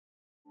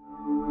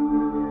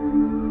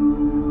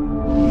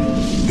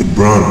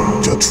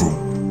Brand Chatroom.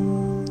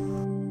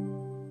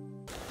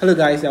 Hello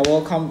guys, and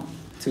welcome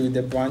to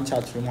the Brand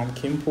Chatroom. I'm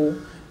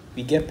Kiimple.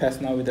 We get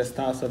personal with the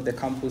stars of the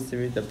campus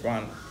series, The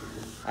Brand.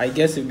 I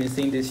guess you've been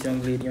seeing this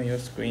young lady on your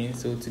screen,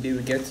 so today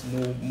we get to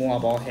know more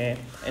about her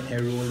and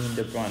her role in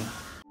the brand.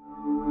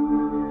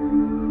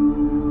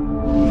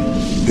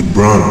 The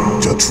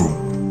Brand Chatroom.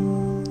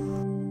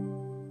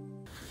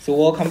 So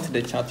welcome to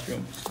the chat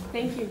room.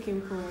 Thank you,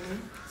 Kiimple.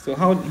 So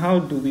how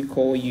do we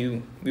call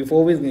you? We've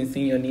always been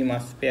seeing your name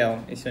as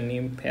Pearl. Is your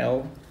name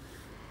Pearl?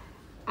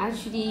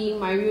 Actually,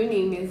 my real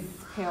name is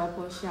Pearl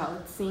Portia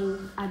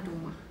Otsing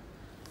Adoma.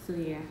 So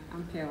yeah,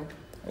 I'm Pearl.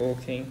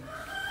 Okay.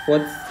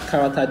 What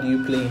character do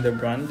you play in the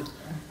brand?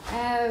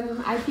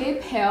 I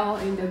play Pearl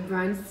in the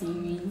Brand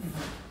series.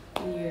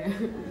 Yeah,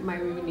 my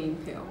real name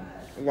Pearl.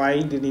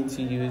 Why didn't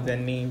you use a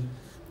name,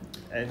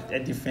 a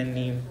different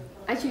name?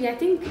 Actually, I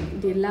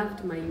think they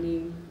loved my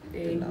name.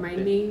 And my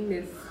name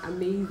is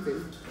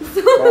amazing.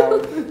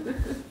 Wow.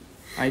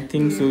 I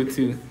think so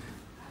too.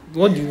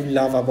 What do you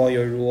love about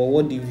your role?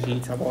 What do you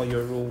hate about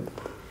your role?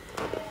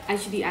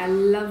 Actually, I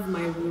love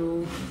my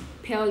role.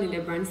 Pearl in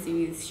the Brand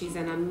series, she's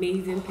an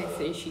amazing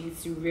person.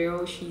 She's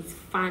real, she's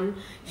fun,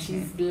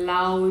 she's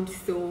loud.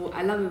 So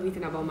I love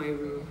everything about my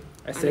role.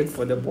 Except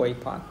for the boy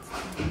part,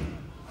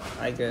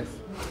 I guess.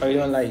 Or you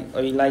don't like,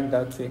 or you like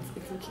that too?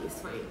 It's okay,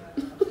 it's fine.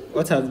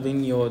 What has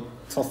been your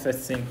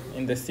toughest scene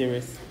in the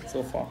series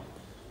so far?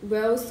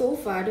 Well, so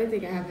far, I don't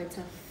think I have a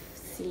tough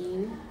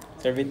scene.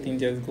 So everything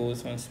just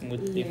goes on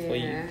smoothly for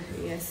you?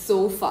 Yeah,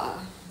 so far.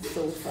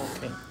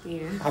 Okay.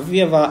 Yeah. Have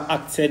you ever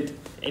acted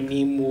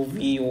any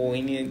movie or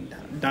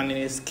done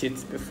any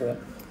skits before?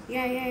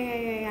 Yeah,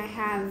 I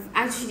have.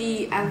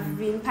 Actually, I've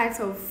been part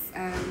of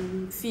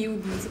few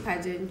beauty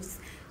pageants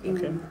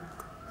in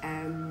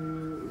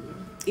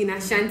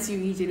Ashanti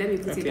region. Let me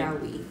put it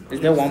that way. Is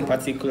there one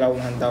particular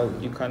one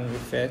that you can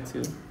refer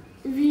to?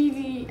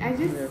 Really? I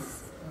just... Yes.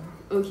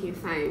 Okay,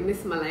 fine.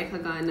 Miss Malaika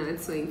Ghana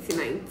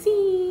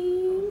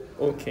 2019.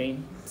 Okay.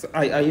 So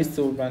are you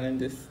still running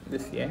this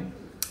year?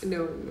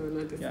 No,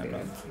 not this year.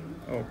 Not.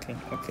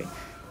 Okay.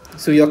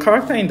 So your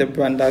character in the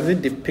brand, does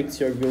it depict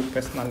your real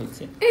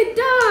personality? It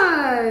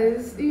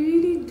does. It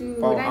really do.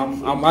 Wow,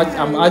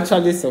 I'm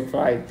actually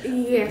surprised.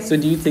 Yes. So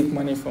do you take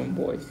money from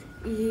boys?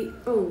 Yeah.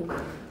 Oh.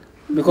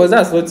 Because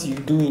that's what you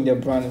do in the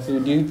brand. So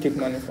do you take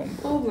money from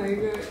boys? Oh my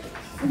god.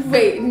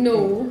 Wait,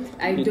 no,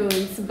 I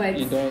don't. But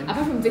you don't?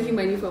 Apart from taking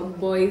money from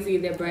boys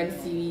in the Brand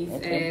series,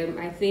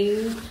 I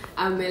think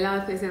I'm a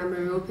loud person, I'm a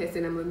real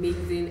person, I'm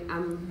amazing,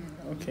 I'm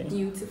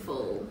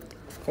beautiful.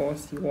 Of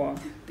course you are.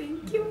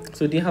 Thank you.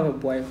 So do you have a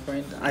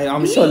boyfriend?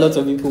 I'm sure a lot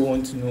of people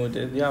want to know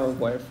this. Do you have a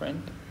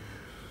boyfriend?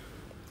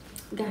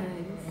 Guys,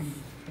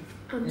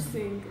 I'm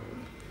single.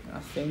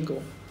 You're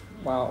single?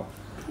 Wow.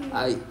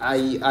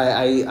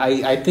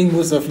 I think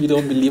most of you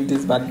don't believe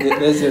this, but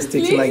let's just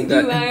take it like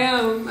that. I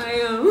am.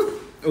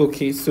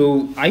 Okay,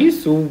 so are you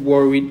so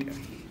worried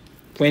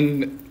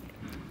when...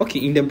 Okay,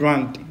 in the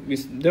brand,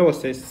 there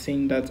was a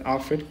scene that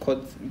Alfred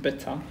caught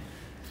better.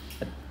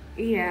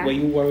 Yeah. Were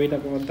you worried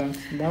about that?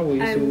 Why were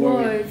you so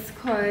worried? I was,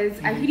 because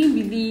I couldn't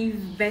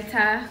believe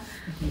Better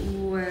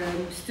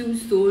stood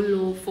so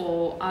low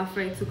for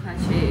Alfred to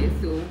catch it.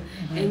 So,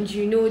 and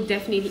you know,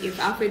 definitely, if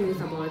Alfred knows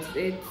about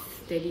it,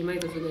 then he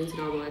might also going to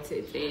know about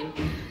it. And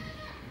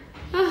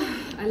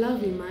I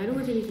love him. I don't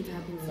want anything to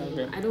happen to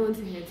him. I don't want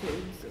to hurt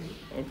him. So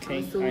okay,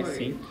 I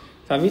see.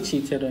 So have you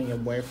cheated on your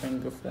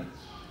boyfriend before?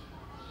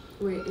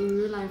 Wait, in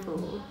real life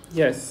or?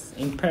 Yes,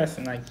 in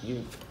person, like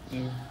you.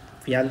 In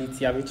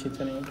reality, have you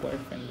cheated on your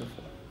boyfriend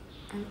before?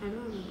 I don't have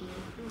a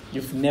boyfriend.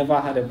 You've never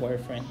had a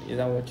boyfriend? Is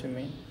that what you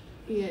mean?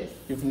 Yes.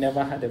 You've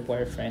never had a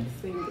boyfriend?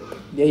 Single.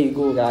 There you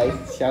go,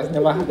 guys. She has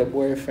never had a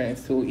boyfriend.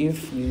 So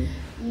if you...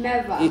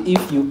 Never.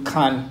 If you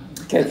can,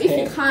 get her. If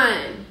you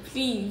can,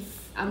 please.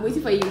 I'm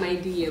waiting for you in my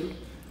DM.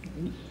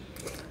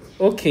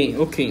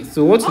 Okay.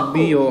 So what would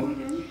be your...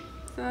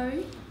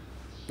 Sorry?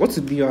 What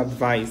would be your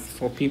advice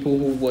for people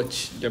who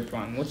watch the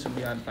brand? What would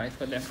be your advice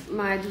for them?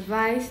 My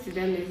advice to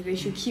them is they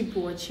should keep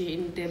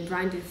watching. The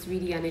brand is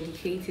really an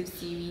educative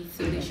series,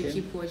 so they should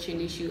keep watching.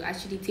 They should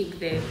actually take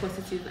the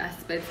positive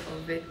aspects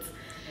of it,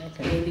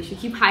 and they should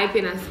keep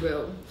hyping as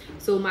well.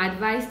 So my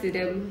advice to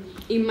them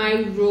in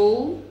my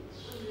role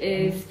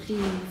is,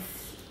 please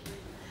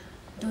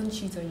don't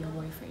cheat on your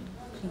boyfriend.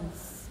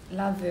 Please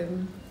love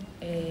him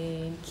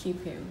and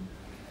keep him.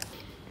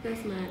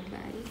 That's my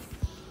advice.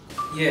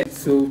 Yeah,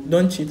 so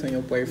don't cheat on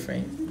your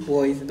boyfriend.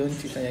 Boys, don't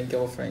cheat on your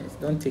girlfriends.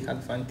 Don't take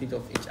advantage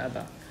of each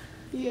other.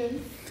 Yes.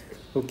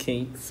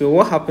 Okay, so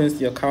what happens to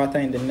your character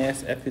in the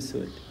next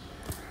episode?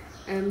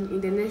 In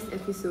the next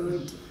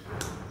episode,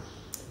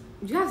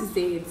 you have to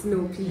say it.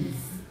 No, please.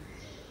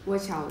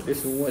 Watch out.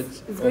 It's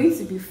going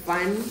to be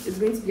fun. It's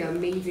going to be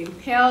amazing.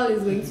 Pearl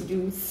is going to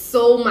do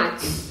so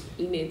much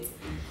in it.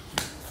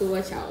 So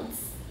watch out.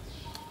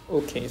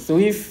 Okay, so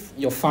if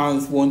your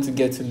fans want to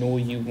get to know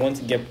you, want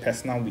to get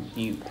personal with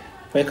you,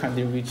 where can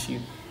they reach you?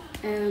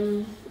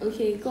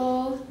 Okay,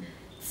 go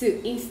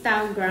to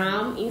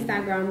Instagram.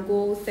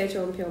 Go search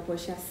on Pure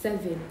Portia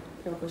 7.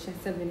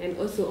 And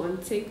also on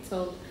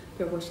TikTok,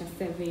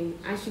 Pearl7.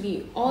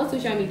 Actually, all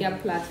social media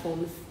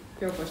platforms,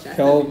 Pearl7.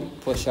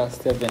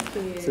 Pearl7.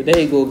 Yeah. So there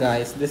you go,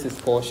 guys. This is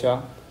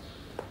Portia,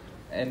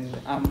 and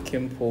I'm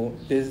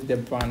Kiimple. This is the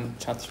Brand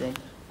Chatroom.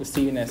 We'll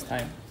see you next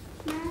time.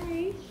 Bye.